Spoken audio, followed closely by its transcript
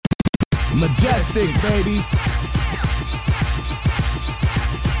Majestic, baby.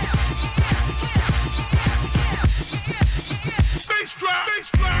 Bass drop,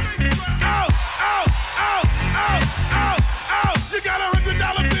 bass drop, bass drop. Out, out, out, out, out, out. You got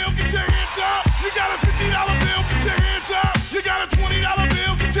 $100 bill, get your hands up. You got a $50 bill, get your hands up. You got a $20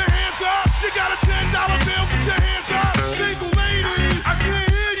 bill, get your hands up. You got a $10 bill, get your hands up. Single ladies, I can't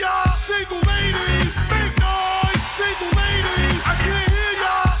hear y'all. Single ladies, make noise. Single ladies, I can't hear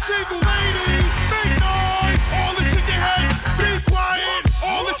y'all. Single ladies, make noise. All the chicken heads, be quiet.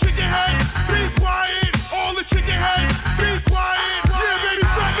 All the chicken heads, be quiet. All the chicken heads, be quiet. Yeah, baby,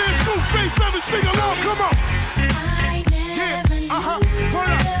 fat man, scoop, face, seven, sing along, come on. I never knew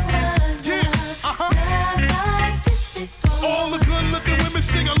there was love like this before. All the good-looking women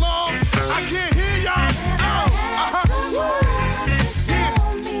sing along. I can't hear y'all. Someone to show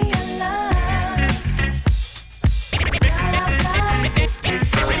me a love like this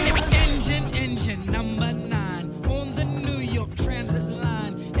before. Engine number 9 on the New York Transit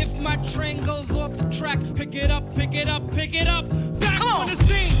line. If my train goes off the track, pick it up, pick it up, pick it up. Back on the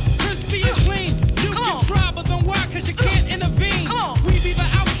scene, crispy and clean. You can try, but then why? Cause you can't intervene. We be the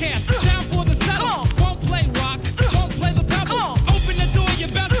outcast, down for the settle. Won't play rock, won't play the pebble. Open the door, you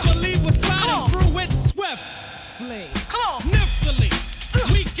best believe we're sliding through it swiftly. Niftily,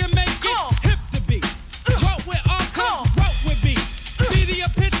 we can make it hip to be. What with our cause, what with be. Be the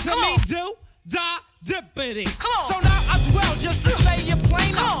epitome, do, die, dippity. So now I dwell just to say you're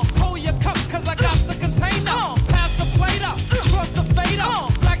plain up. Hold your cup, cause I got the container. Pass the plate up, cross the fader.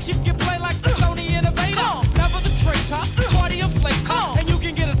 Black sheep can play like the Sony Innovator. Never the traitor, party inflator. And you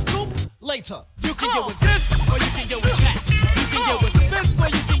can get a scoop later. You can get with this, or you can get with that. You can get with this, or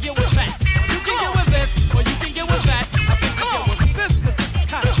you can get with that. You can get with this, or you can get with that. I think you get with this, cause this is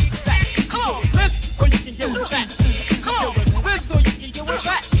kind of fat. You can get with this, or you can get with that. You can get with this, or you can get with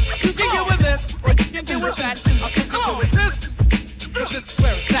that. You can get with this, or you can get with that. I think you get with this, cause this is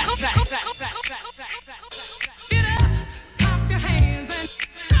where it's at. Get up, clap your hands and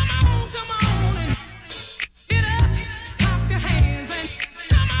come on and get up, clap your hands and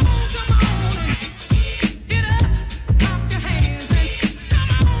come on and get up, clap your hands and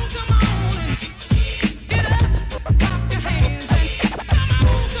come on and get up, clap your hands and come on.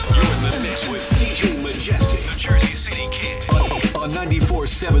 You're in the mix with DJ Majestic, the Jersey City Kid, on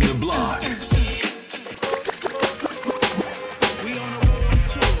 94.7 The Block.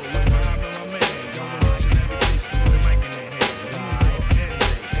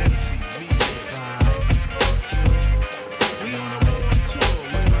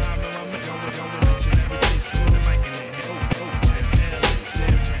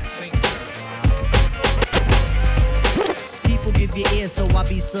 People give you ear, so I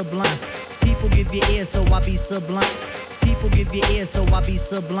be sublime. People give you ear, so I be sublime. People give you ear, so I be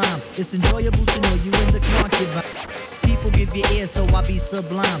sublime. It's enjoyable to know you in the concubine. People give you ear, so I be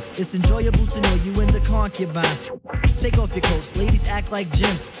sublime. It's enjoyable to know you in the concubines. Take off your coats, ladies act like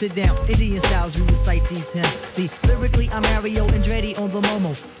gems. Sit down, Indian styles, you recite these hymns. See, lyrically I'm Mario Andretti on the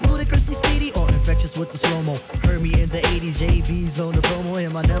Momo. Ludicrously speedy or infectious with the slow-mo. Heard me in the 80s, JB's on the promo.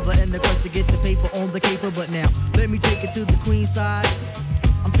 Am I never in the quest to get the paper on the caper? But now, let me take it to the Queen side.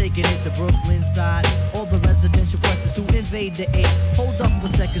 I'm taking it to Brooklyn side. All the residential questions who invade the air. Hold up a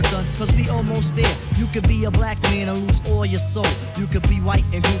second, son, cause we almost there. You could be a black man and lose all your soul. You could be white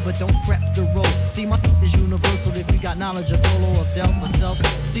and blue, but don't prep the road. See, my is universal if you got knowledge of Dolo or Del myself.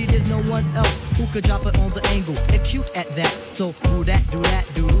 See, there's no one else who could drop it on the angle. Acute at that. So do that, do that,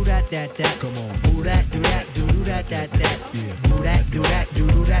 do that, that. Come on. Do that, do that, do that, that. Yeah. Do that, do that, do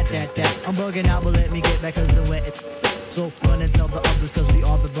that, that. I'm bugging out, but let me get back cause I'm wet. So run and tell the others cause we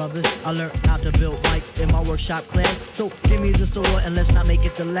are the brothers. I learned how to build mics in my workshop class. So give me the sword and let's not make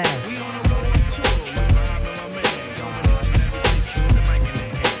it the last. We on the road tour with my man, going out to every place, true, the mic in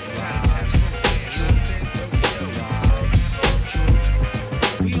their hand.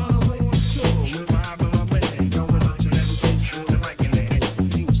 We on the road tour with my man, going out to every place, true, the mic in their hand.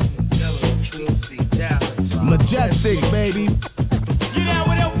 Houston, Delaware, Twin City, Dallas. Majestic, baby. You down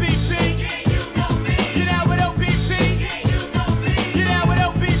with LBP? Yeah, you know me. You down with LBP? Yeah, you know me. You down with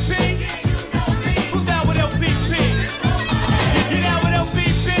LBP? Yeah, you know me. Who's down with LBP? You down with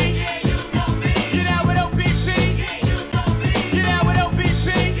LBP? Yeah, you know me. You down with LBP? Yeah, you know me. You down with LBP?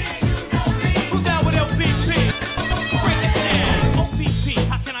 Yeah, you know me. Who's down with LBP? Break it down. OPP,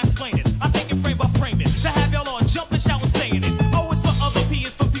 how can I explain it? I take it frame by frame it. To have y'all on jumping, shouting, saying it. O is for other, P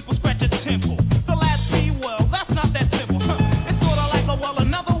is for people scratch a temple. The last P, well, that's not that simple. It's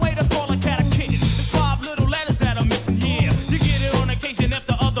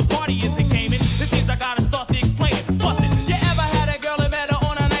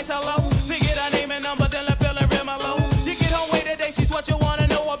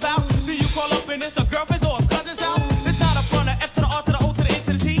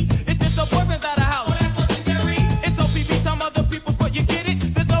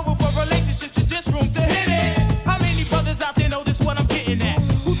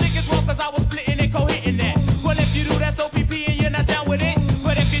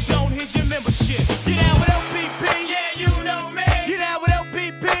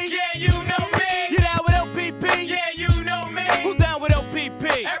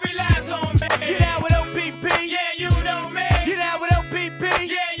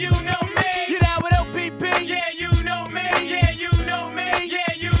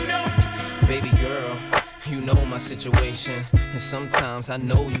Baby girl, you know my situation, and sometimes I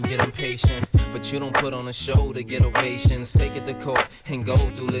know you get impatient, but you don't put on a show to get ovations. Take it to court and go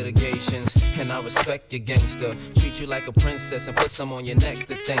through litigations, and I respect your gangster. Treat you like a princess and put some on your neck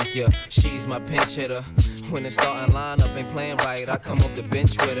to thank you. She's my pinch hitter. When the starting lineup ain't playing right, I come off the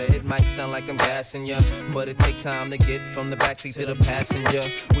bench with her. It might sound like I'm gassing ya, but it takes time to get from the backseat to the passenger.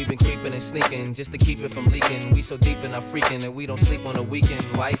 We've been creeping and sneaking just to keep it from leaking. We so deep in our freaking and we don't sleep on the weekend.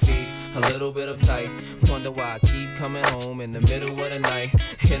 Wifey's a little bit uptight. Wonder why I keep coming home in the middle of the night.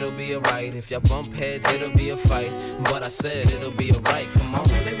 It'll be alright. If y'all bump heads, it'll be a fight. But I said it'll be alright. Come on.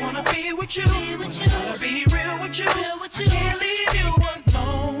 I really wanna be with you. Wanna be real with you. I can't leave you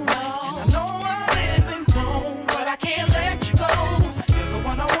alone. And I know I'm living wrong, but I can't let you go. You're the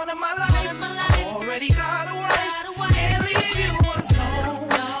one I want in my life. I already got a wife. Can't leave you alone.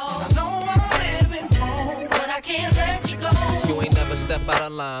 And I know I'm living wrong, but I can't let you go. You ain't never step out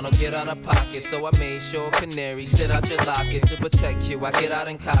of line or get out of pocket, so I made sure canary sit out your locket to protect you. I get out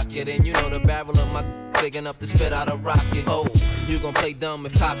and cock it, and you know the barrel of my big enough to spit out a rocket. Oh, you gon' play dumb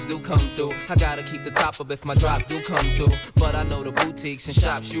if cops do come through. I gotta keep the top up if my drop do come through. But I know the boutiques and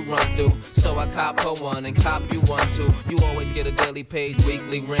shops you run through, so I cop her one and cop you one too. You always get a daily page,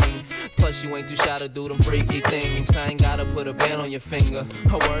 weekly ring. Plus you ain't too shy to do them freaky things. I ain't gotta put a band on your finger.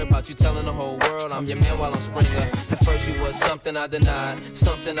 I worry about you telling the whole world I'm your man while I'm Springer. At first you was something I denied,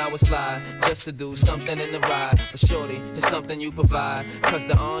 something I would slide just to do something in the ride. But shorty, it's something you provide, cause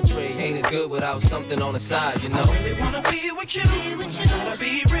the entree ain't as good without something on the side, you know. I really wanna be with you. Wanna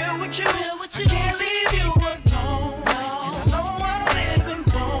be real with you. I can't leave you alone. And I know I'm living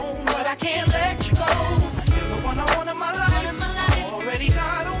wrong, but I can't let you go. You're the one I want in my life. I already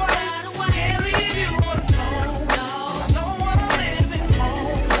got a wife. Can't leave you alone. And I know I'm living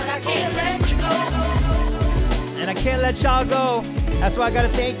wrong, but I can't let you go. And I can't let y'all go. That's why I gotta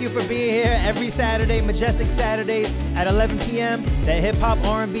thank you for being here every Saturday, Majestic Saturdays at 11 p.m. That hip-hop,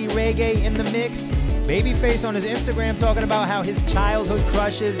 R&B, reggae in the mix. Babyface on his Instagram talking about how his childhood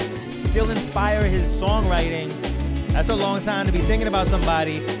crushes still inspire his songwriting. That's a long time to be thinking about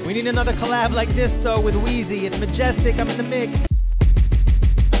somebody. We need another collab like this though with Wheezy. It's Majestic, I'm in the mix.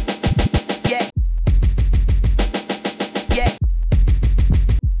 Yeah. Yeah.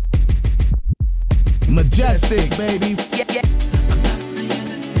 Majestic, baby. Yeah, yeah.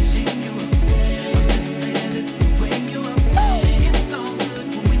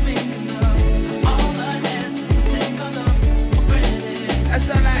 That's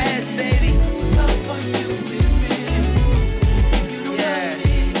all I ask, baby. Love for you is real. If you don't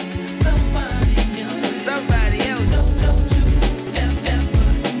love me, somebody else. Don't you ever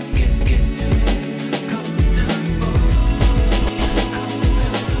get too comfortable.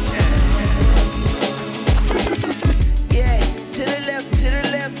 Yeah, to the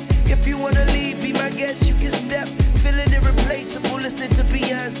left. If you wanna leave, be my guest, you can step. Feeling irreplaceable, listening to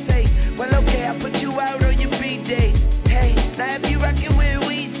Beyonce. Well, okay, I put you out on your B-day. Hey, now if you rockin' with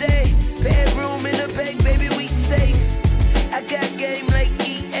Weezy, bedroom in the bag, baby, we safe. I got game like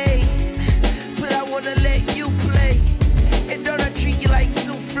EA, but I wanna let you play. And don't I treat you like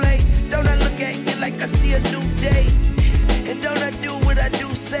souffle? Don't I look at you like I see a new day? And don't I do what I do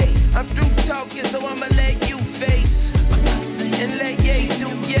say? I'm through talking, so I'ma let you face. And let Ye do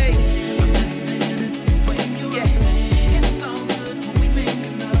Ye.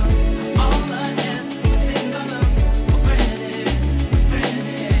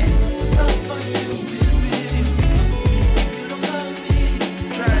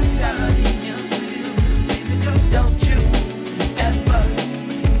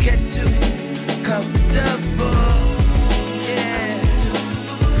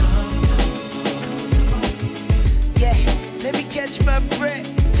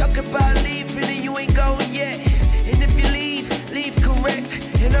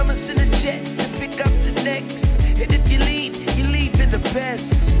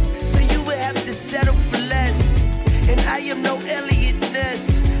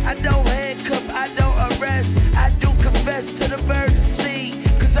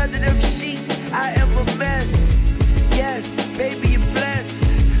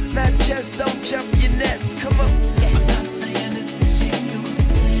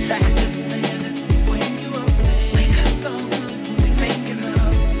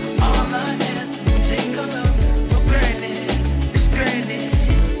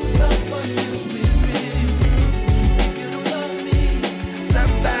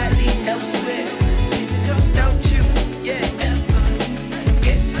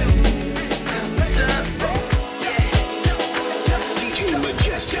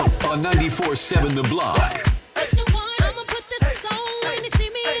 On 94.7 The Block. I'ma put this on when they see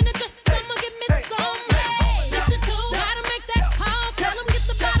me in the dress. I'ma give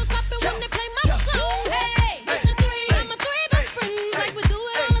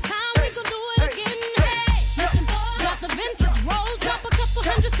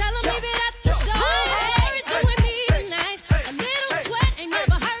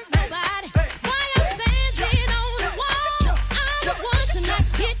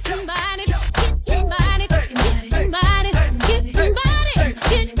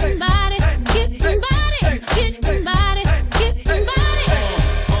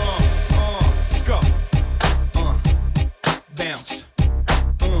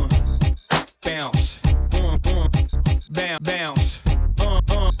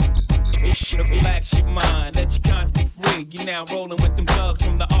to relax your mind, let your conscience be free. You now rolling with them thugs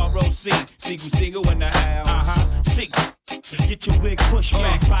from the ROC. Siegel in the house. Sick. Get your wig pushed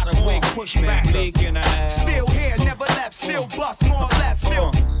back, by the wig pushed back. Leak in the house. Still here, never left, still bust more or less,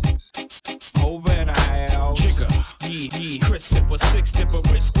 still. Over in the house. Jigger, yeah. Chris sipper, six dipper,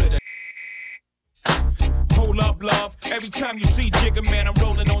 wrist splitter. Hold up, love. Every time you see Jigger, man, I'm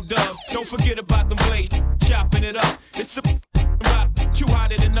rolling on dubs. Don't forget about them blades, chopping it up. It's the rock, too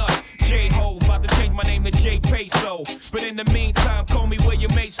hotter than us. J-Ho, about to change my name to J Peso. But in the meantime, call me where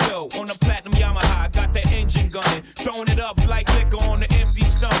your mates go. On the platinum Yamaha, got the engine gunning. Throwing it up like liquor on the empty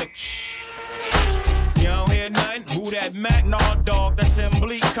stomach. You don't hear nothing? Who that Mac? Nah, dog, that's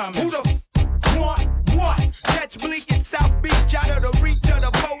Bleak coming. Who the want what? Catch Bleak in South Beach, out of the reach of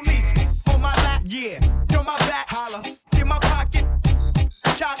the police. On my lap, yeah. On my back, holla. In my pocket,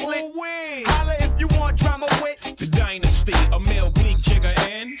 chocolate. Holla if you want drama with the dynasty, a male Bleak, Jigger,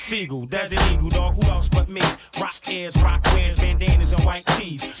 and Siegel. That's an eagle, dog. Who else but me? Rock ears, rock wears, bandanas, and white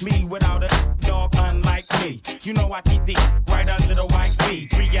tees. Me without a dog, unlike me. You know I keep deep right under the white V.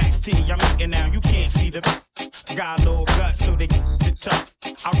 3XT, I'm eating now. You can't see the. Got a little gut, so they sit tough.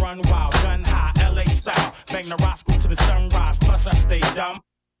 I run wild, gun high, LA style. Bang the Roscoe to the sunrise. Plus I stay dumb.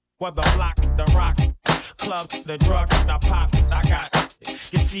 Whether block, the rock, club, the drug, the pop, I got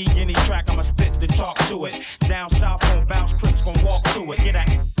it. You see any track, I'ma spit to talk to it. Down south, gon' bounce, Crips gon' walk to it. Get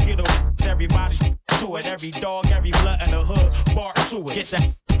everybody to it. Every dog, every blood in the hood, bark to it.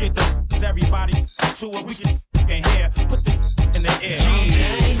 Get everybody to it. We can hear, put the in the air.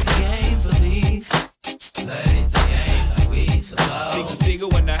 Change the game for these. Plays the game like we supposed.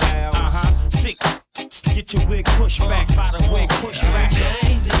 Siegel in the house. Sick. Get your wig pushed back, by the wig pushed back.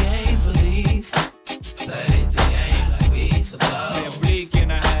 Change the game for these. Plays the game like we supposed. Man, Bleak in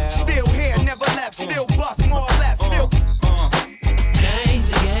the house. Still here, never left, still bust more or less, still. Change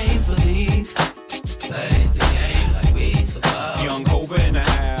the game for these. Plays the game like we supposed. Young Hova in the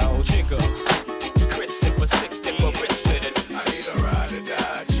house. Jigger. Chris sipper, six dipper, wrist splitter. I need a ride or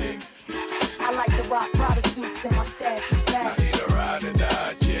die chick. I like the rock Prada suits and my stash is bad. I need a ride or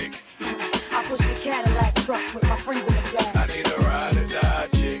die chick. I push the Cadillac truck with my friends in the back. I need a ride or die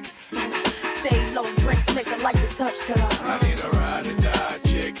chick. Stay low, drink liquor, like to touch till I need a ride or die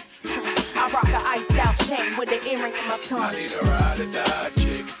chick. I rock an iced out chain with an earring in my tongue. I need a ride or die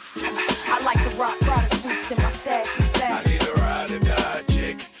chick. I like the rock Prada suits and my stash is I bad. need a ride or die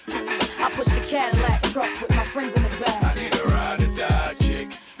chick. I push the Cadillac truck with my friends in the I back. need a ride or die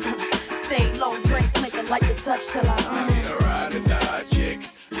chick. Stay low, drink liquor, like to touch till I need a ride or die chick.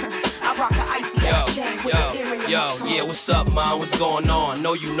 I rock an icy out chain with an earring in my tongue. Yeah, what's up, man? What's going on?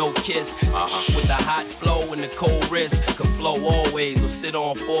 Know you know Kiss. With the hot flow and the cold wrist. Could flow always or sit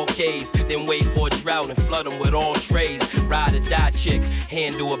on 4Ks. Then wait for a drought and flood them with all trays. Ride or die chick,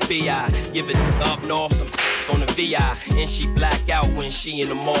 handle a BI. Give it up north, some on the VI. And she black out when she in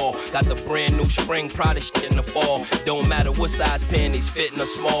the mall. Got the brand new spring Prada shit in the fall. Don't matter what size panties, fitting her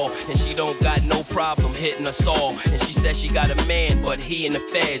small. And she don't got no problem hitting us all. And she said she got a man, but he in the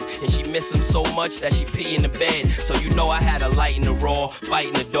feds. And she miss him so much that she pee in the bed. So you know I had a light in the raw.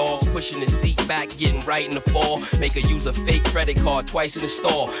 Fighting the dogs, pushing the seat back, getting right in the fall. Make her use a fake credit card twice in the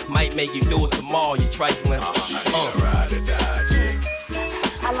store. Might make you do it tomorrow, you trifling. I need a ride or die chick.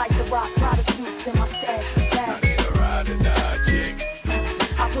 I like the rock Prada suits and my stash is bad. I need a ride or die chick.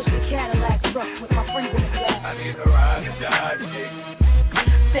 I push the Cadillac truck with my friends in the back. I need a ride or die chick.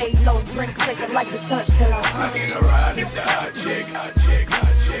 Stay low, drink liquor, like to touch till I need a ride or die chick. chick.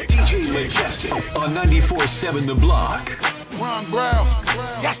 DJ Majestic on 94.7 The Block. Ron Brown.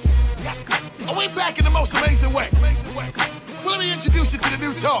 Yes. Are we back in the most amazing way? Well, let me introduce you to the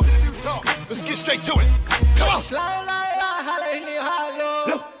new talk. Let's get straight to it. Come on.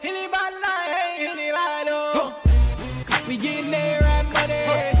 We getting that rap money.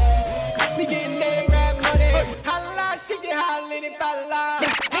 We getting that rap money. Holla, shake it, holla, in it, holla.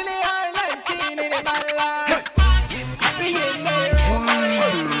 In it, holla, shake it, in it, holla. We getting that rap money.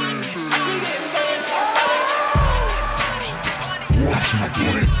 We getting that rap money. Watch my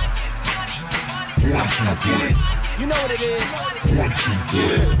get it. Watch my get it. You know what it is. Watch my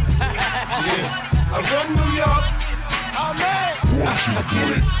get it. Yeah. I run New York. Oh, man. Watch my get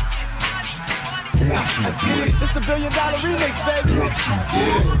it. Watch my get it. It's the $1 billion remix, baby. Watch my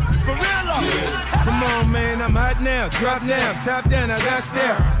get it. For real, though. Come on, man, I'm hot now. Drop now, top down, I got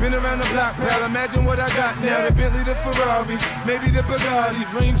stare. Been around the block, pal, imagine what I got now. The Bentley, the Ferrari, maybe the Bugatti,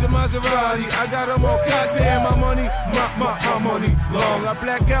 Range of Maserati. I got them all, goddamn, my money, my money long. I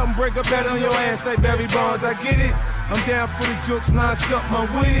black out and break a bet on your ass like Barry Bonds, I get it. I'm down for the jokes, line something, I'm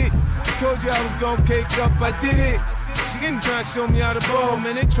with it. I told you I was gonna cake up, I did it. She ain't trying to show me how to ball,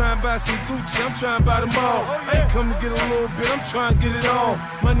 man. They trying to buy some Gucci, I'm trying to buy them all. I ain't come to get a little bit, I'm trying to get it all.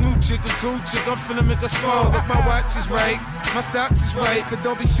 My new chick, a cool chick, I'm finna make her small. Look, my watch is right, my stocks is right, but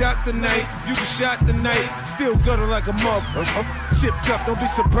don't be shocked tonight. If you get shot tonight, still gutter like a motherfucker. Chipped up, don't be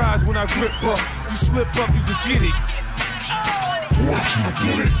surprised when I grip up. You slip up, you can get it. Watch me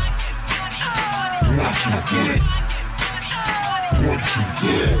get it. Watch me get it. Watch me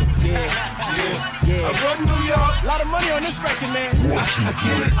get it. Yeah. I run New York. A lot of money on this record, man. Watch me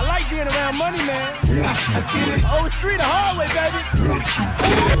get it. I like being around money, man. Watch me get it. Oh, street the hallway, baby. Watch me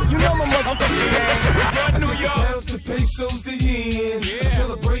get it. You know my motherfucker, man. Run New York. Pounds the pesos the yen.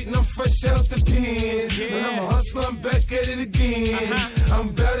 Celebrating, I'm fresh out the pen. When I'm a hustler, I'm back at it again. I'm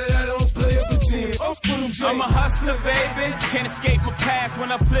better, I don't play up a team. I'm a hustler, baby. Can't escape my past.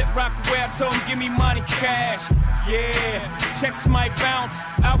 When I flip rock away, I told him, give me money, cash. Yeah, checks might bounce.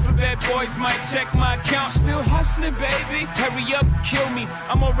 Alphabet boys might check my account. Still hustling, baby. Hurry up, kill me.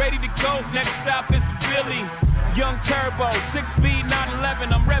 I'm all ready to go. Next stop is the Philly. Young Turbo, 6-speed,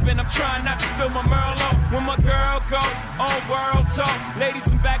 911. I'm revving, I'm trying not to spill my Merlot. When my girl go on world talk, ladies,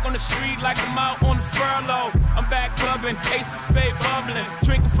 I'm back on the street like I'm out on the furlough. I'm back clubbing, ace of spade bubbling,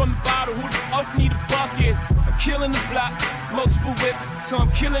 drinking from the bottle. Who the fuck need a bucket? I'm killing the block, multiple whips, so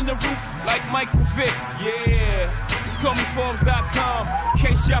I'm killing the roof like Michael Vick. Yeah, just call me Forbes.com. In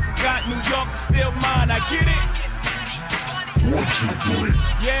case y'all forgot, New York is still mine. I get it. Watch me get it.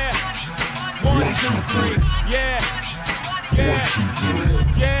 Yeah. 1, 2, 3, yeah, yeah.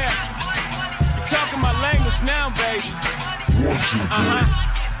 You're talking my language now, baby.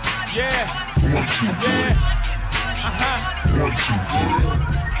 Yeah,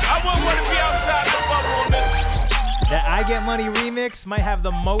 I wouldn't want to be outside the bubble on this. That I Get Money remix might have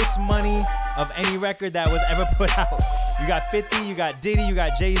the most money of any record that was ever put out. You got 50, you got Diddy, you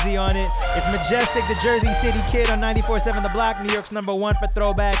got Jay-Z on it. It's Majestic, the Jersey City Kid on 94.7 The Block, New York's #1 for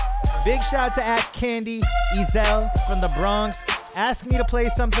throwbacks. Big shout to Candy Ezel from the Bronx. Ask me to play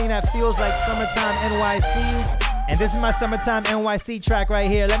something that feels like Summertime NYC. And this is my Summertime NYC track right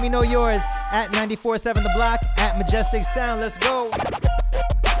here. Let me know yours at 94.7 The Block, at Majestic Sound. Let's go.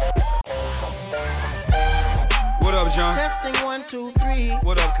 What up, John? Testing 1, 2, 3.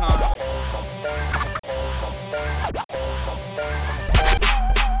 What up, Con?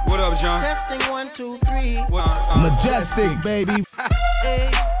 What up, John? Testing 1, 2, 3. What up? Majestic, baby. Hey,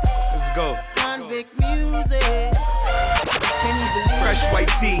 Let's go. convict music. Can you believe Fresh it?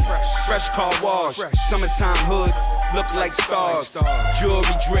 white tee, fresh car wash, summertime hood, look like stars.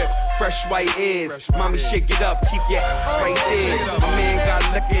 Jewelry drip, fresh white ears. Mommy, shake it up, keep it right there. My man got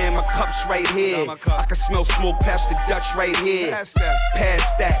liquor in my cups right here. I can smell smoke past the Dutch right here. Past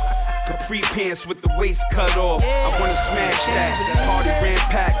that. Capri pants with the waist cut off. I wanna smash that. Party ran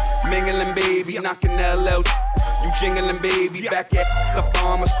pack, mingling baby, knocking LL. You jingling baby, back at the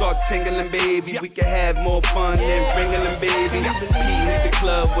bomb, I start tingling baby. We can have more fun than ringling baby. He hit the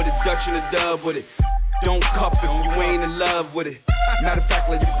club with a Dutch and a dub with it. Don't cuff if you ain't in love with it. Matter of fact,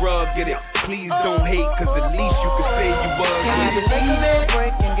 let your bruh get it. Please don't hate, cause at least you can say you was Can you with take a it. little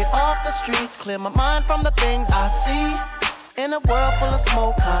break and get off the streets? Clear my mind from the things I see. In a world full of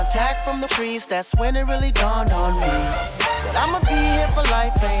smoke, contact from the trees, that's when it really dawned on me that I'ma be here for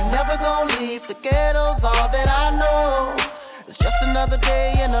life, ain't never gonna leave. The ghetto's all that I know. It's just another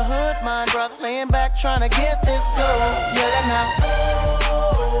day in the hood, my brother laying back trying to get this dough. Yelling out,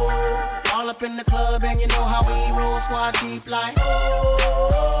 oh, all up in the club and you know how we roll, squad deep like,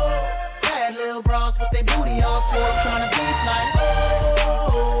 oh, bad little bras with their booty all swole, trying to deep like, oh,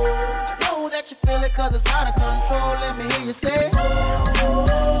 that you feel it cause it's out of control. Let me hear you say, oh,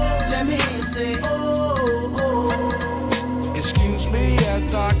 let me hear you say, oh, oh. Excuse me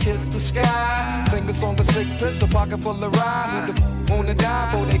as I kiss the sky. Sing a song of sixpence, a pocket full of rye. With the wanna die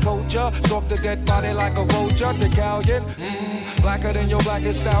for they culture. Stalk the dead body like a vulture. The galleon, blacker than your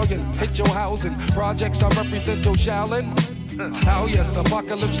blackest stallion. Hit your housing, projects I represent your Shaolin. Hell yes,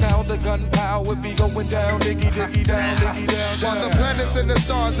 apocalypse now, the gunpowder be going down, diggy diggy down, diggy down. While the planets and the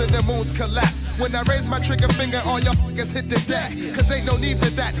stars and the moons collapse. When I raise my trigger finger, all your fuckers hit the deck. Cause ain't no need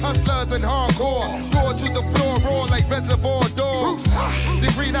for that. Hustlers and hardcore. Roar to the floor, roar like reservoir dogs. The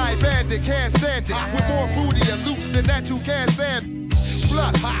green-eyed bandit can't stand it. With more fruity and loops than that you can't stand.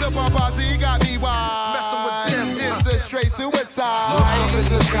 Plus, the Babazi got me wild. Messing with this, it's a straight suicide. Look up in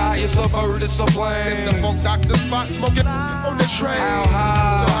the sky, it's a bird, it's a plane. It's the funk doctor spot smoking on the train. How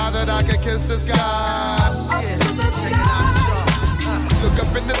high? So high that I can kiss the sky. Look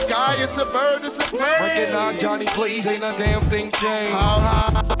up in the sky, it's a bird, it's a plane. Breaking out Johnny, please, ain't a damn thing changed. How high?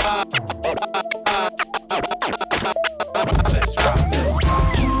 Let's rock it.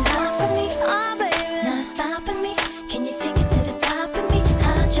 Can you rock with me, oh baby, not stopping me?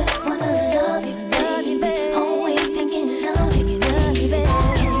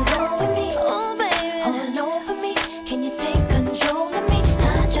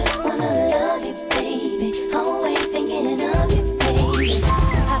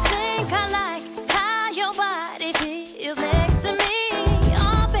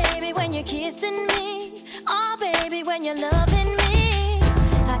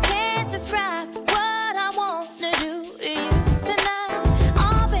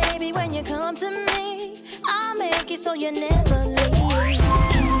 come to me. I'll make it so you never leave.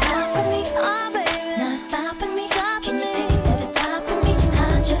 Can you ride for me? Oh, baby. Not stopping me. Can you take it to the top of me?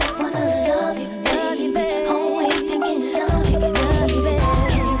 I just wanna love you, baby. Always thinking of you, baby.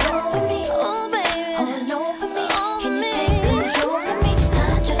 Can you roll with me? Oh, baby. All over me. Can you take control of me?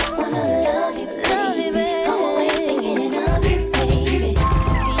 I just wanna love you, baby. Always thinking of you, baby.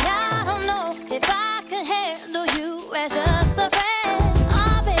 See, I don't know if I can handle you as just a friend.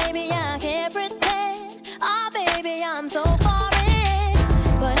 Oh, baby, I can't pretend. Oh, baby, I'm so foreign.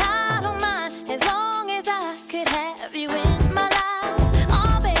 But I don't mind as long as I could have you in my life.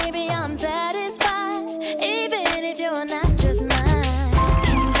 Oh, baby, I'm satisfied, even if you're not just mine.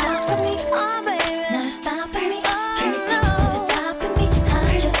 Can you ride for me? Oh, baby. Not stopping me. Can you take it to the top of me?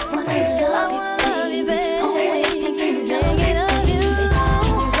 I just wanna love you, baby. Always thinking of you. Can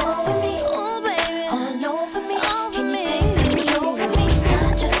you roll with me? Oh, baby. All over me. Can you take control of me? I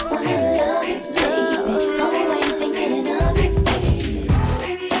just wanna love you, baby. Always thinking of you, baby.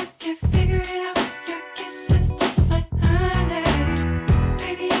 Baby, I can figure it out. Your kisses taste like honey.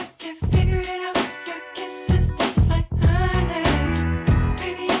 Baby, I can figure it out. Your kisses taste like honey.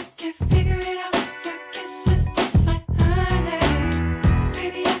 Baby, I can figure it out. Your kisses taste like honey.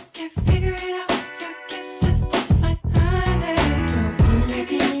 Baby, I can figure it out. Your kisses taste like honey. Don't you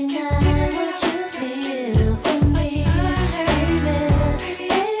deny what you feel for me, baby, baby.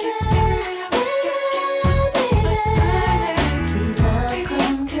 See, love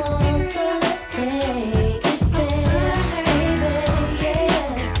comes once, so let's take it there, baby, yeah.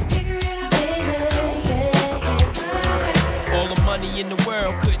 All the money in the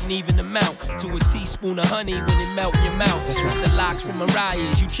world couldn't even amount to a teaspoon of honey when it melt in your mouth. That's right. The locks and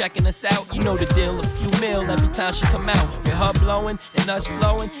Mariah's, you checking us out? You know the deal, a few mil every time she come out. With her blowing and us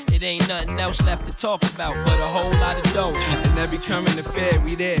flowing, it ain't nothing else left to talk about but a whole lot of dough. And every current affair,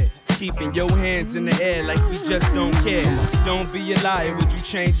 we there. Keeping your hands in the air like we just don't care. Don't be a liar, would you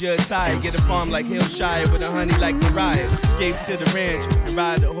change your attire? Get a farm like Hillshire with a honey like Mariah. Escape to the ranch and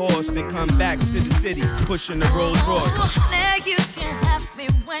ride a horse, then come back to the city, pushing the Rolls Royce. Now you can have me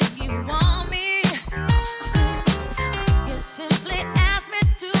when you want me. You simply ask me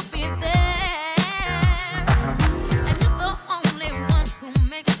to be there. And you're the only one who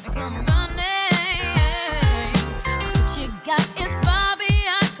makes me come running. 'Cause what you got is far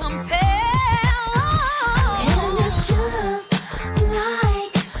beyond compare. And it's just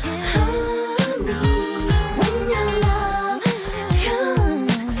like honey when your love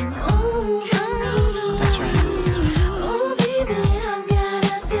comes. Oh, honey. That's right. Oh, baby, I've got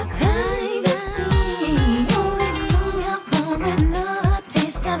a deep privacy. Always long out for another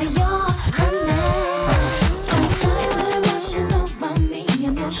taste of your honey. So honey, when it washes over me,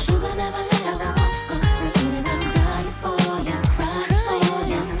 and your sugar never ever was so sweet. And I'm dying for you, crying for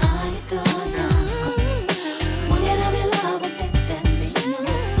you, I adore you. Won't you let me love and think that me? I'm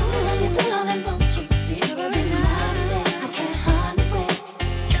so cool when you're down and don't you see? Every night and day, I can't hardly wait.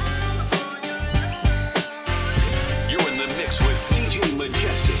 You're in the mix with DJ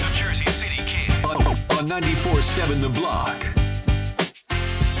Majestic, the Jersey City Kid, on 94.7 The Block.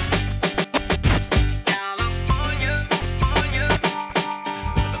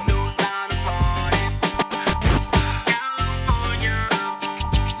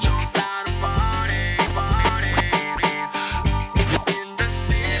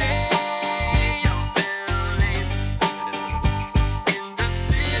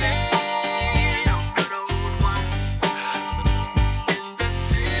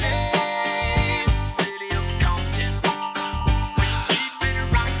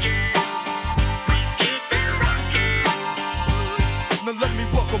 Now let me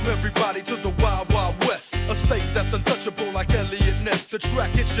welcome everybody to the Wild Wild West, a state that's untouchable like Elliot Ness. The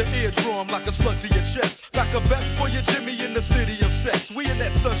track hits your eardrum like a slug to your chest. Like a vest for your Jimmy in the city of sex. We in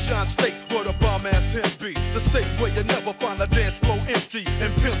that sunshine state where the bomb ass him be. The state where you never find a dance floor empty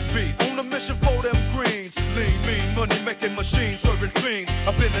and pimp speed. On a mission for them greens. Lean, mean, money making machines serving fiends.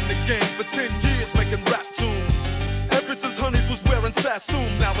 I've been in the game for 10 years making rap tunes. Ever since Honeys was wearing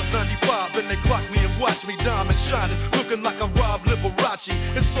Sassoon, now it's 95 and they clock me and watch me diamond shining, looking like I'm Rob Liberace.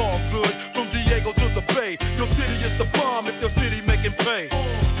 It's all good, from Diego to the Bay. Your city is the bomb if your city making pay.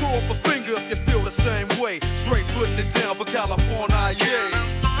 Throw up a finger if you feel the same way. Straight putting it down for California, yeah.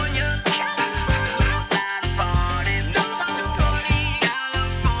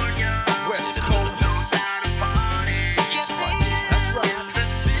 West Coast. That's right.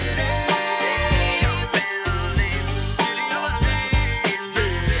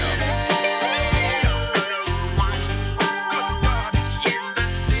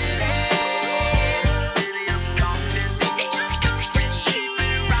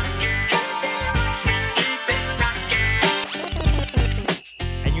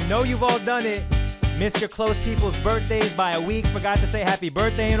 know you've all done it. Missed your close people's birthdays by a week, forgot to say happy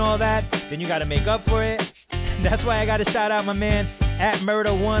birthday and all that. Then you gotta make up for it. That's why I gotta shout out my man at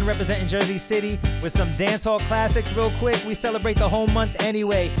Murdah1 representing Jersey City with some dancehall classics real quick. We celebrate the whole month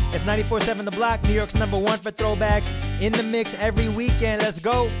anyway. It's 94.7 The Block, New York's #1 for throwbacks. In the mix every weekend. Let's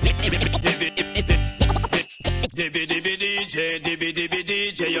go. Dibby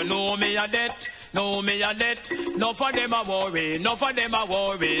DJ, you know me a debt, know me a debt. No for them a worry, no for them a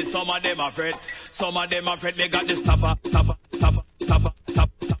worry. Some of them a fret, some of them a fret. Me got the stopper.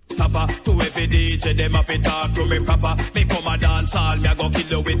 To every DJ, them up it talk to me proper. Me come a dance all, me a go kill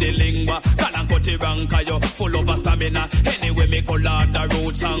you with the lingua. Can and cut it rank, you full of a stamina. Anyway, me call out the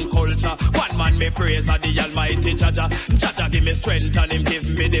roots and culture. One man me praise of the almighty Jaja. Jaja give me strength and him give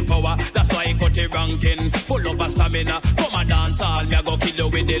me the power. That's why he cut it ranking, full of a stamina. Come a dance all, me a go kill you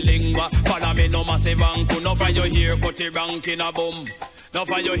with the lingua. Follow me no massive anku, no for you here, cut it ranking a boom. No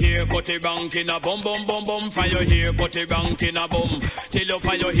for you here, cut it ranking a boom, boom, boom, boom. For you here, cut it ranking a boom. Till you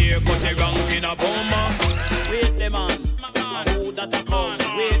for you here, cut it ranking a boom. Wait the man, who that a come?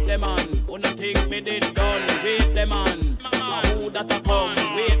 Wait the man, who no think me did done? Wait the man, who that a come?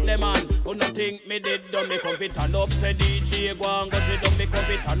 Wait the man, who no think me did done? Me come fit and up, say DJ go and go sit down. Me come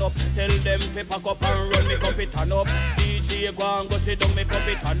fit and up, tell them fi pack up and run. Me come fit and up, DJ go and go sit down. Me come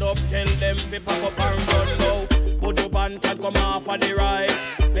fit and up, tell them fi pack up and run now. Put up and can come off of the right.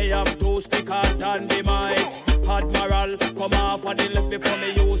 They have two stickers and the mic. Admiral, come off of the left before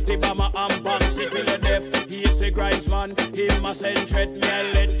me use the bomber and box it till the death. He's a grindsman, him a send threat. Me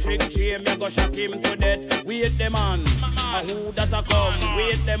electric chain, me go shock him to death. Wait the man, who that a come?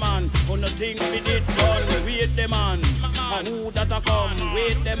 Wait the man, who no think we did done? Wait the man, who that a come?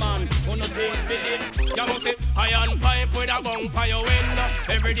 Wait the man, who no think we did. You must say iron pipe with a bump on your window.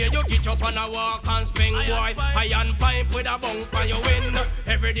 Every day you get up and a walk and spin, boy. Iron pipe with a bump on your window.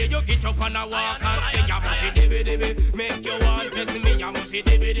 Every day you get up and a walk and spin. You must say dibby dibby, make you want to see me. You must say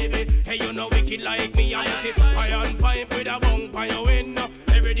dibby dibby, hey you know wicked like me. You must say iron pipe with a bump on your window.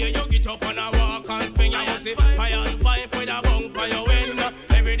 Every day you get up and a walk and spin. You must say iron pipe with a bump on your window.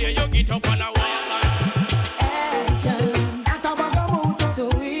 Every day you get up and a walk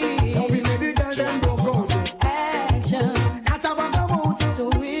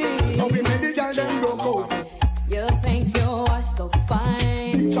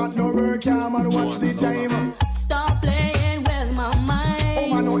and watch the time. Stop playing with my mind. Oh,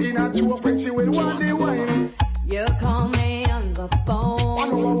 man, no, in a joke when she will want the wine. You call me on the phone. I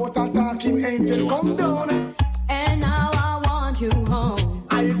know what a talking angel come down. And now I want you home.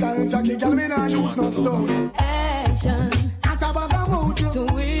 I tell Jackie, girl, me nah use no stone. Action. At a bag of mood,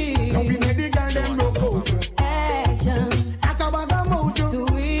 sweet. Now we made the girl them broke out. Action. At a bag of mood,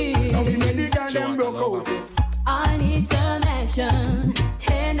 sweet. Now we made the girl them broke out. I need some action.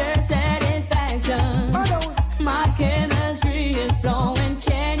 Tender satisfaction. My chemistry is flowing.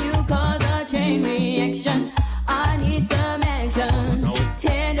 Can you cause a chain reaction? I need some action.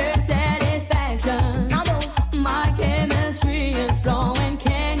 Tender satisfaction. My chemistry is flowing.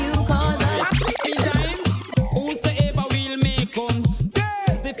 Can you cause a whosoever will make come?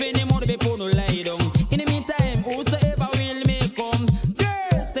 Girls, defend the money before no lie down. In the meantime, whosoever will make come?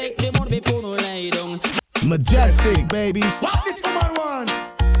 Girls, take the money before no lie down. Majestic, baby. What this command one?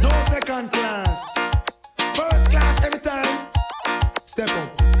 No second class. First class every time. Step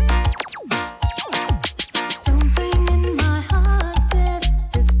up. something in my heart says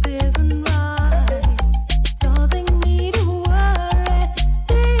this isn't right. It's causing me to worry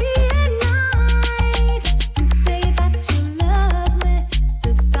day and night. You say that you love me,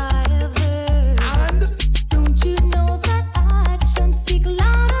 this I have heard. And don't you know that actions speak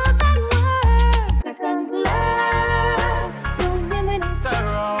louder than words? Second class, don't give me no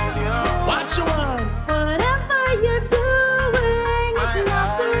surround you. What you want? whatever you're doing is not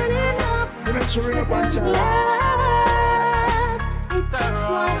good enough. You make sure you watch out. Yes, it's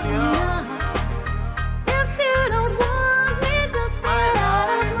like enough. If you don't want me, just get out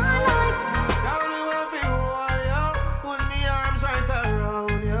of my life. Now me want to hold you, put me arms right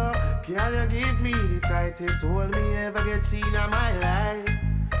around you. Can you give me the tightest hold me ever get seen in my life?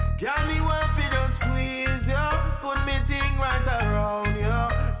 Can me want to just squeeze you, put me thing right around you.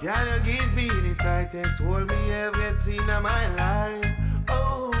 Can you give me the tightest hold me ever get seen in my life?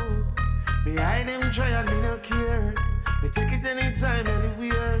 Oh, behind them try and me no care. Me take it anytime,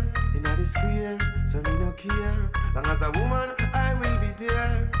 anywhere. In the square, so me no care. Long as a woman, I will be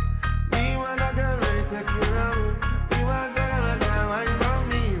there. Me want a girl ready to take care of me. Me want a girl that can wine for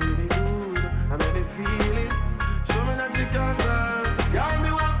me really good. I made it feel it. Show me that you can girl. Girl, me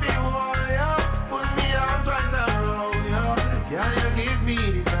want feel all you. Put me arms right around you. Can you give me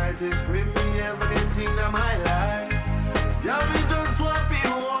the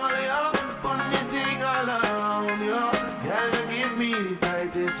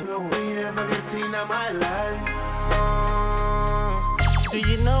this will be ever routine of my life. Do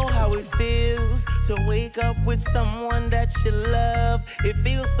you know how it feels to wake up with someone that you love? It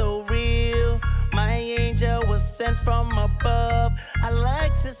feels so real. My angel was sent from above. I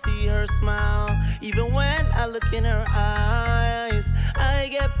like to see her smile. Even when I look in her eyes, I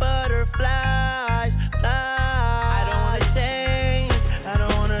get butterflies. I don't wanna change. I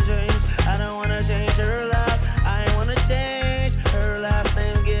don't wanna change. I don't wanna change her love. I wanna change her last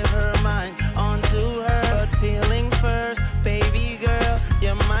name, give her mine onto her. But feelings first, baby girl,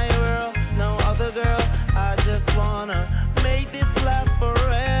 you're my world, no other girl. I just wanna make this last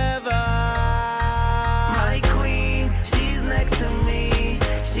forever. My queen, she's next to me.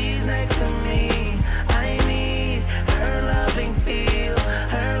 She's next to me. I need her loving feel,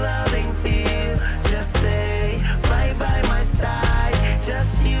 her loving feel. Just stay right by my side.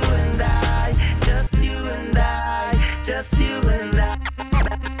 Just you and I, just you and I, just you and I.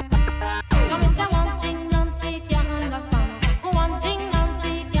 Come and say one thing, Nancy can't understand. One thing,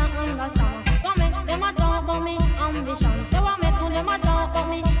 Nancy can't understand. What make them a talk about me ambition? So what make them a talk about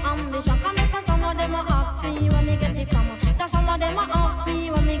me ambition? Come and say some of them a ask me where me get it from. Just some of them a ask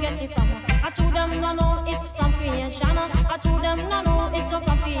me where me get it from. I told them no, no, it's from creation. I told them no, no, it's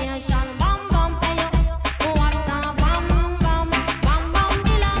from creation. Bam, bam, hey, what a bam, bam, bam, bam,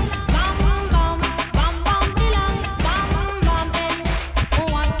 bilang. Bam, bam, bam, bam, bilang. Bam, bam, hey,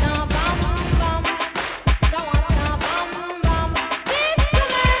 what a bam, bam. So what a bam, bam. This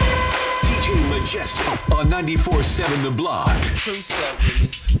DJ Majestic on 94.7 The Block. Two-step with me,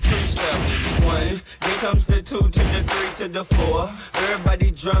 two-step with me. One, then comes the 2 to the 3 to the 4.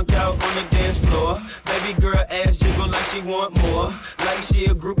 Everybody drunk out on the dance floor. Baby girl ass jiggle like she want more. Like she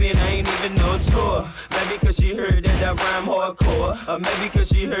a groupie and I ain't even no tour. Maybe cause she heard that I rhyme hardcore. Or maybe cause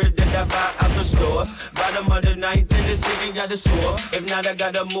she heard that I buy out the stores. Bottom of the ninth and the city got the score. If not, I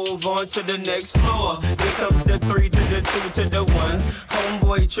gotta move on to the next floor. Then comes the 3 to the 2 to the 1.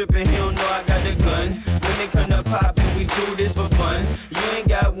 Homeboy tripping, he don't know I got the gun. When they come to poppin', we do this for fun. You ain't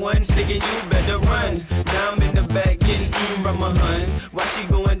got one stick and you better run. Now I'm in the back getting from my huns. While she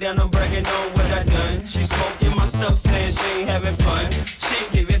going down, I'm bragging on what I done. She smoking my stuff, saying she ain't having fun. She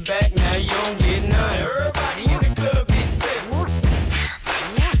give it back, now you don't get none. Everybody in the club get tips.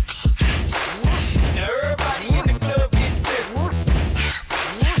 Now everybody in the club get tips.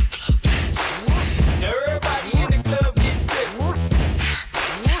 Now everybody in the club get tips.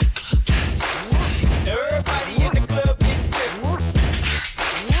 Now everybody in the club get tips.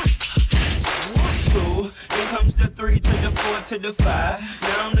 2, then comes the 3 to the 4 to the 5.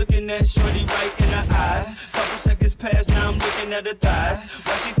 Now I'm looking at shorty right in the eyes. Couple seconds pass, now I'm looking at her thighs.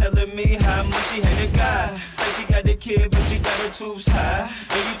 While she telling me how much she hate a guy. Say she got a kid, but she got her tubes high.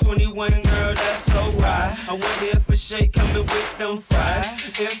 And you 21, girl, that's so right. I wonder if a shake coming with them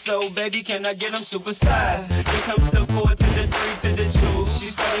fries. If so, baby, can I get them supersized? Here comes the 4 to the 3 to the 2. She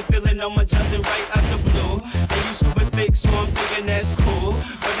started feeling on my Johnson right out the blue. And you super thick, so I'm thinking that's cool.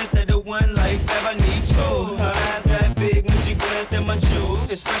 But instead of one life, I need 2. Her eyes that big when she glanced at my jewels.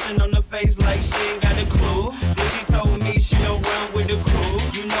 Expression on her face like she ain't got a clue. Then she told me she don't run with the crew.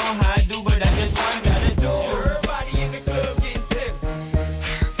 You know how I do, but I just one gotta do. Everybody in the club getting tips.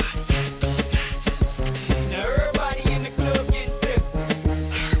 Now everybody in the club getting tips.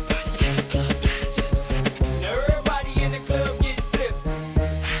 Now everybody in the club getting tips.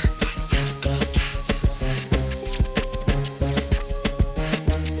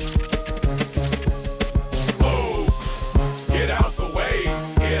 Get out the way,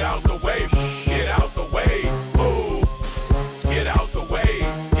 get out the way, get out the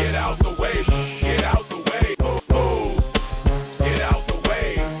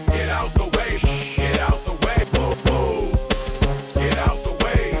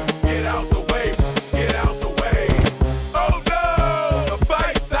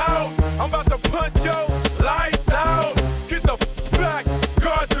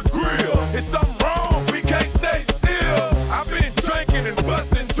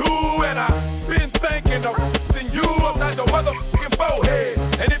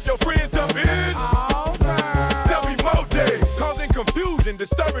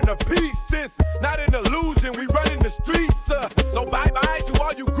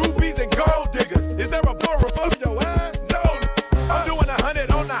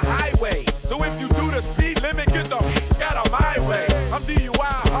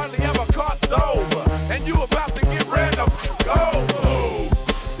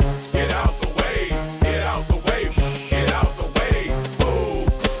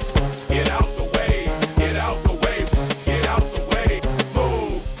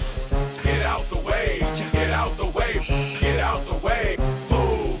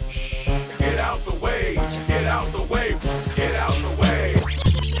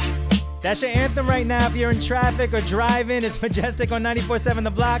That's your anthem right now if you're in traffic or driving. It's Majestic on 94.7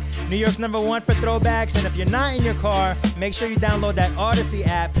 The Block, New York's #1 for throwbacks. And if you're not in your car, make sure you download that Odyssey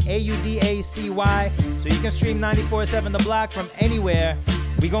app, AUDACY, so you can stream 94.7 The Block from anywhere.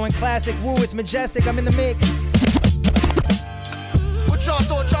 We going classic. Woo, it's Majestic. I'm in the mix. What y'all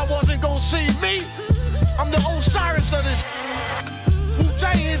thought y'all wasn't gonna see me? I'm the Osiris of this.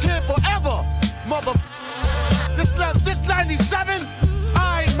 Wu-Tang is here forever, mother. This 97,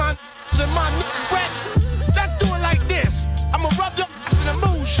 I ain't my and my reps. Let's do it like this. I'ma rub your ass in the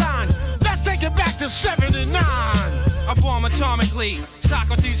moonshine. Let's take it back to 79. I bomb atomically.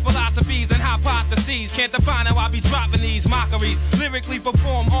 Socrates' philosophies and hypotheses. Can't define how I be dropping these mockeries. Lyrically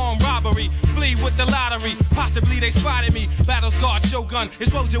perform armed robbery. Flee with the lottery. Possibly they spotted me. Battle scarred shogun.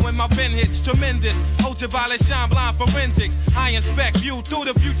 Explosion when my pen hits. Tremendous. Ultraviolet shine blind forensics. I inspect view through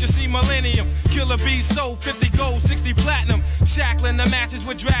the future. See millennium. Killer bees sold 50 gold, 60 platinum. Shackling the masses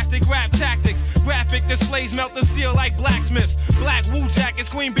with drastic rap tactics. Graphic displays melt the steel like blacksmiths. Black Wu jackets.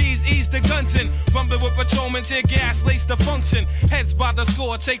 Queen bees ease the guns in. Rumbling with patrolmen. Tear gas. Lace the function. Heads by the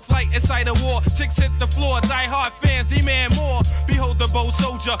score, take flight inside a war. Ticks hit the floor, die hard fans demand more. Behold the bold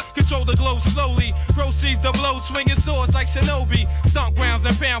soldier, control the globe slowly. Proceeds the blow, swinging swords like shinobi. Stomp grounds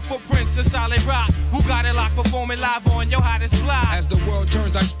and found footprints in solid rock. Who got it locked, performing live on your hottest fly? As the world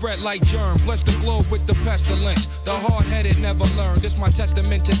turns, I spread like germ. Bless the globe with the pestilence. The hard-headed never learn. This my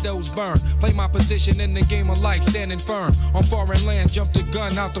testament to those burned. Play my position in the game of life, standing firm. On foreign land, jump the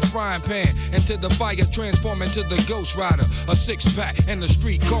gun out the frying pan. Into the fire, transform into the Ghost Rider. A six-pack and a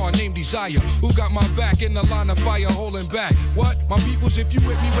street car named Desire. Who got my back in the line of fire holding back? What? My peoples, if you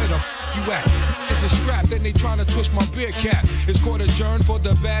with me, where the you at? It's a strap, then they tryna twist my beer cap. It's called adjourn for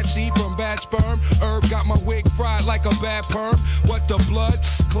the bad seed from bad sperm. Herb got my wig fried like a bad perm. What the blood?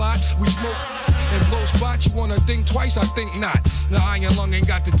 Clots, we smoke and blow spots. You wanna think twice? I think not. The iron lung ain't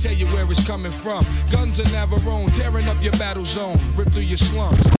got to tell you where it's coming from. Guns are Navarone, tearing up your battle zone. Rip through your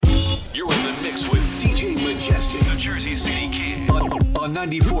slums. You're in the mix with DJ Majestic, the Jersey City Kid, on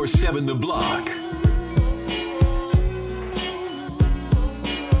 94.7 The Block.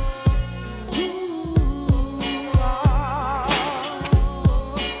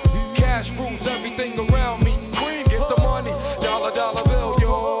 Cash rules everything around me. Cream, get the money. Dollar bill,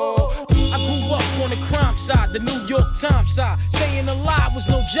 yo. I grew up on the crime side, the New York Times side. Staying alive was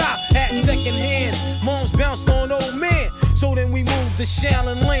no job, had second hands. Moms bounced on old men. So then we moved to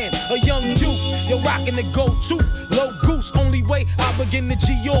Shaolin Land, a young youth, yo rockin' the go-to, low goose. Only way I begin to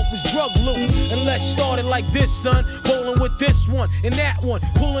G-York was drug loot. And let's start it like this, son, rolling with this one and that one,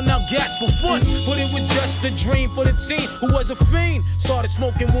 pulling out gats for fun. But it was just a dream for the teen who was a fiend. Started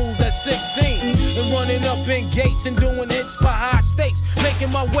smoking wools at 16 and running up in gates and doing hits for high stakes,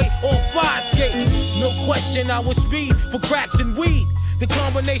 making my way on fire skates. No question I was speed for cracks and weed. The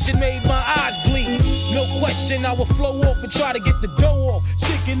combination made my eyes bleed. No question I would flow off and try to get the dough off.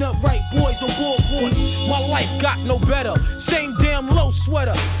 Sticking up right boys on board. My life got no better. Same damn low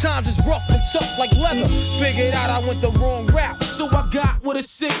sweater. Times is rough and tough like leather. Figured out I went the wrong route. So I got with a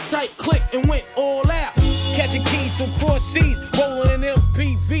sick tight click and went all out. Catching keys from cross seas, rolling in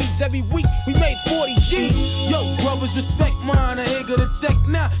MPVs. Every week we made 40 G's. Yo, brothers respect mine. I ain't gonna tech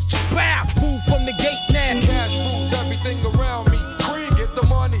now. Bow, move from the gate now. Cash rules everything around me. Cream, get the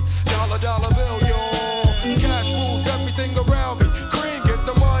money. Dollar bill, yo. Cash rules everything around me. Cream, get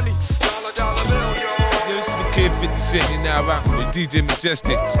the money. Dollar bill, yo. Yo, this is the Kid 50 Cent. You're now rocking with DJ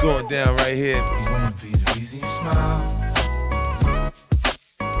Majestic. It's going down right here. You wanna be the reason you smile.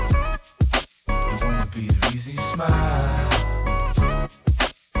 You wanna be the reason you smile.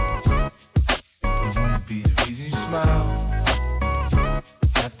 You wanna be the reason you smile.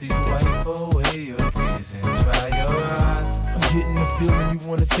 After you wipe away your tears and dry your eyes. I'm getting the feeling you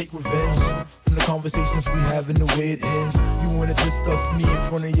wanna take revenge from the conversations we have and the way it ends. You wanna discuss me in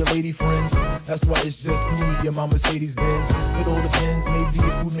front of your lady friends. That's why it's just me and my Mercedes Benz. It all depends, maybe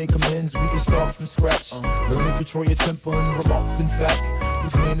if we make amends, we can start from scratch. Learn to control your temper and remarks. In fact, we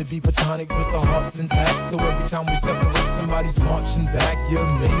claim to be platonic with the hearts intact. So every time we separate, somebody's marching back. You're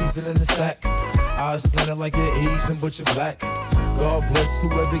amazing in the sack. Eyes slanted like you're Asian, but you're black. God bless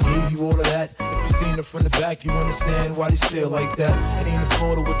whoever gave you all of that. If you seen it from the back, you understand why they stare like that. It ain't a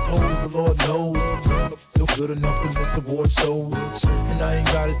photo with toes, the Lord knows. So good enough to miss award shows. And I ain't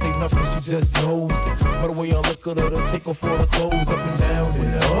gotta say nothing, she just knows. By the way I look at her, to take off all the clothes up and down.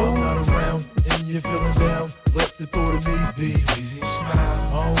 When I'm not around and you're feeling down, let the thought of me be. Easy smile.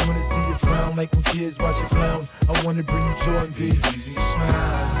 I don't wanna see you frown like when kids watch a clown. I wanna bring you joy and be. Easy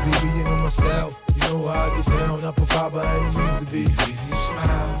smile. Baby, you know my style. You know how I get down. I provide by any means to be. Easy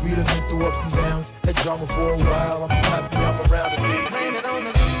smile. We done been through ups and downs. Had drama for a while. I'm just happy I'm around to be. Blame it on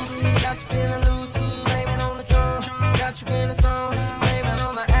the juice, that's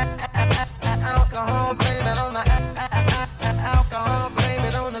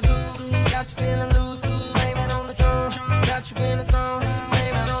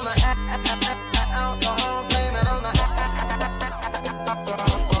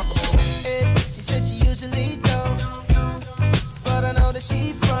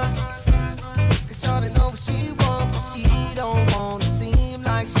front. Cause y'all know what she want, but she don't wanna seem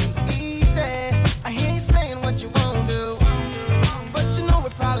like she easy. I hear you saying what you won't do, but you know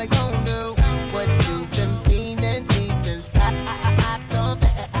it probably gon' do what you've been feeling deep inside. Don't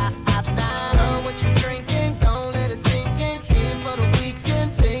let it out now. Know what you drinking, don't let it sink in. Here for the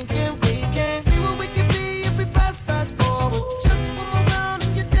weekend, thinking we can see what we can be if we fast forward. Just one more round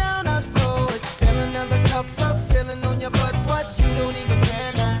and you're down, I know it. Fill another cup up, feeling on your butt, what you don't even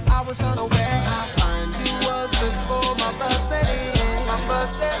care now. I was unaware how fine you was before my bus set in. My bus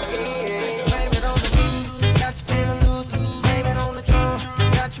set in. Blame it on the booze, got you feeling loose. Blame it on the drunk,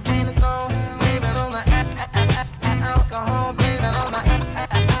 got you in the zone. Blame it on the alcohol. Blame it on the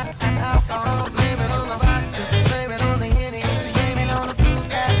alcohol. Blame it on the vodka. Blame it on the Henny. Blame it on the blue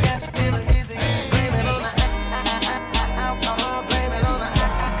tap, got you feeling dizzy. Blame it on the alcohol. Blame it on the.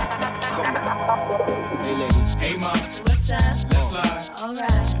 Hey ladies. Hey mom. What's up? Let's slide.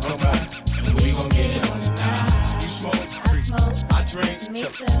 Alright. Alright. And we gon' get it on tonight. You smoke. I smoke. I drink. Me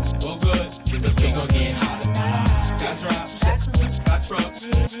too. Well good. Cause we gon' get hot tonight. Got drops. Got trucks.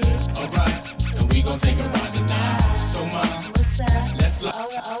 Alright. And we gon' take a ride tonight. So mom. What's up? Let's slide.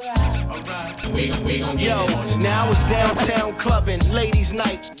 Alright. And we gon' get Yo, it on tonight. now it's downtown clubbing, ladies'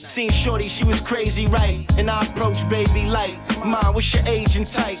 night. Seen shorty, she was crazy, right? And I approached baby like, Mom, what's your age and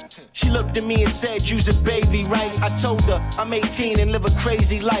type? She looked at me and said, you's a baby, right? I told her, I'm 18 and live a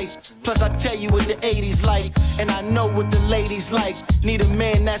crazy life. Plus I tell you what the 80s like, and I know what the ladies like. Need a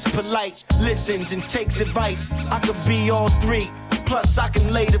man that's polite, listens and takes advice. I could be all three, plus I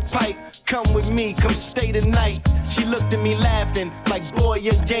can lay the pipe. Come with me, come stay the night. She looked at me laughing, like boy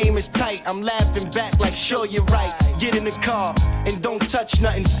your game is tight. I'm laughing back like sure you're right. Get in the car, and don't touch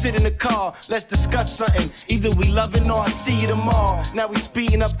nothing, sit in the car. Let's discuss something, either we loving or I see you tomorrow. Now we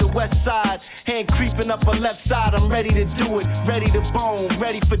speeding up the west side, hand creeping up her left side. I'm ready to do it, ready to bone,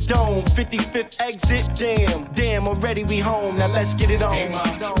 ready for dome. 55th exit, damn, already we home. Now let's get it on. Hey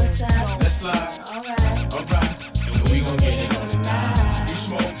mom. What's up? Let's slide. Alright. Alright. And we gon' get it on tonight. You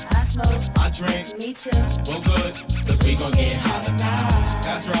smoke. I smoke. I drink. Me too. Well good. Cause we gon' get hot tonight.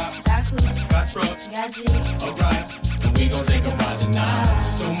 Got drops. Got coops. Got trucks. Got G's. Alright. And we gon' take a ride tonight.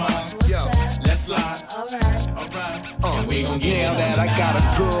 So mom. What's up? Let's slide. Alright. Alright. And we gon' get Now it that on I got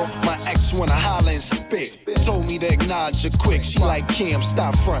a girl, my ex wanna holler and spit. Told me to acknowledge her quick. She like, Cam,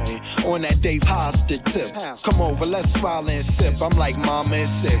 stop frontin' on that Dave Hosted tip. Come over, let's smile and sip. I'm like, mama is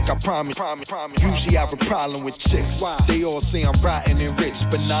sick. I promise. Usually I have a problem with chicks. They all say I'm rotten and rich,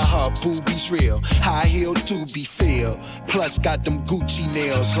 but not her boobies real. High heel do be feel. Plus got them Gucci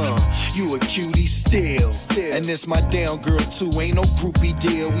nails, You a cutie still. And this my down girl too. Ain't no groupie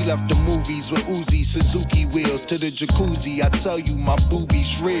deal. We left the movies with Uzi, Suzuki wheels to the jacuzzi. I tell you, my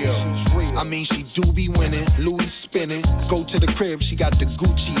boobies real. I mean, she do be winning, Louis spinning. Go to the crib, she got the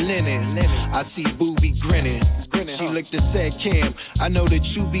Gucci linen. I see Boobie grinning. She looked and said, Cam, I know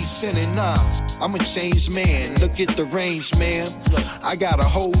that you be sinning. Nah, I'm a changed man. Look at the range, man. I got a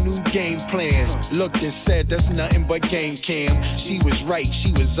whole new game plan. Looked and said, that's nothing but game, Cam. She was right,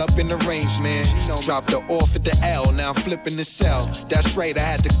 she was up in the range, man. Dropped her off at the L, now I'm flipping the cell. That's right, I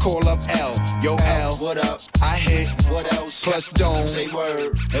had to call up L. Yo, L, what up? I hit, what else? Plus don't say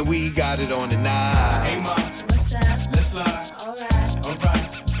word, and we got it on the night. Hey mom. What's up? Let's slide. Alright.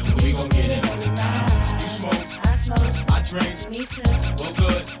 Alright. And we gon' get it on tonight. You smoke. I smoke. I drink. Me too. Well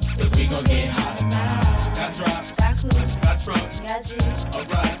good. Cause we gon' get hot tonight. Got drops. Got coops. Got trucks. Got G's.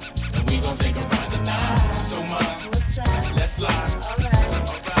 Alright. And we gon' take a ride tonight. So mom. What's up? Let's slide. Alright.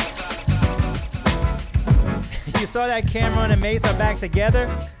 You saw that Cameron and Mace are back together.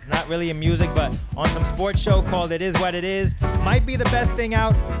 Not really in music, but on some sports show called It Is What It Is. Might be the best thing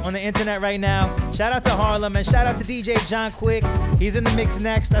out on the internet right now. Shout out to Harlem and shout out to DJ John Quick. He's in the mix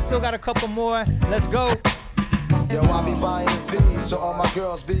next. I still got a couple more. Let's go. Yo, I be buying B's, so all my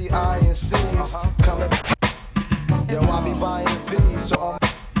girls be eyeing C's. Coming. Yo, I be buying B's, so all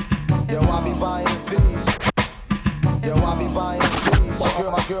Yo, I be buying B's. Yo, I be buying B's, so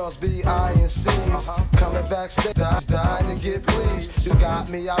all my girls be eyeing C's. Coming backstage, dying to get pleased. You got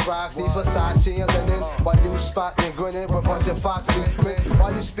me, I rock the Versace and linen. While you spotting, grinning with a bunch of foxy men.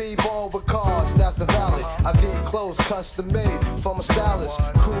 While you speedball with cars, that's the valley. I get clothes custom made from a stylist.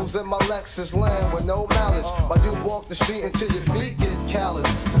 Cruise in my Lexus land with no malice. While you walk the street until your feet get callous.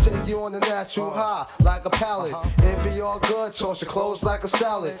 Take you on the natural high like a pallet. It be all good, toss your clothes like a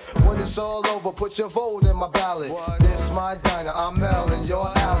salad. When it's all over, put your vote in my ballot. This my diner, I'm Mel and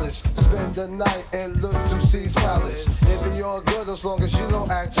you're Alice. Spend the night and look to C's Palace. It be all good as long as you don't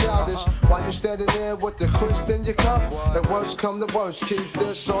act childish. While you standing there with the crisp in your cup. And worst come to worst, keep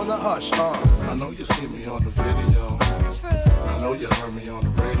this on the hush. I know you see me on the video. I know know you heard me on the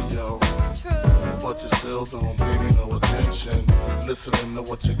radio, but you still don't pay me no attention. Listening to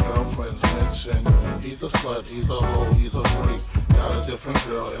what your girlfriends mention. He's a slut, he's a hoe, he's a freak. Got a different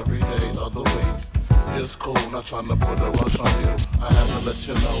girl every day of the week. It's cool, not trying to put a rush on you. I have to let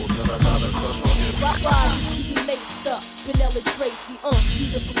you know that I got a crush on you. Why just keep me laced up? Vanilla Tracy,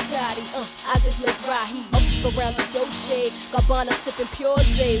 Caesar Bugatti, Isaac Mizrahi. Up around the Dolce, Gabbana sipping Pure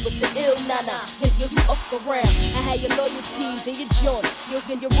J with the ill nana. You up around. I had your loyalties and your joint. You'll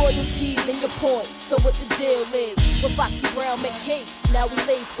get your royalties and your points. So what the deal is? With Foxy Brown met Cakes. Now we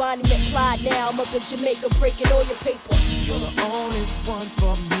lace Bonnie met Clyde. Now I'm up in Jamaica breaking all your paper. You're the only one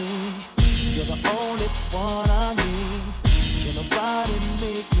for me. You're the only one I need. Can nobody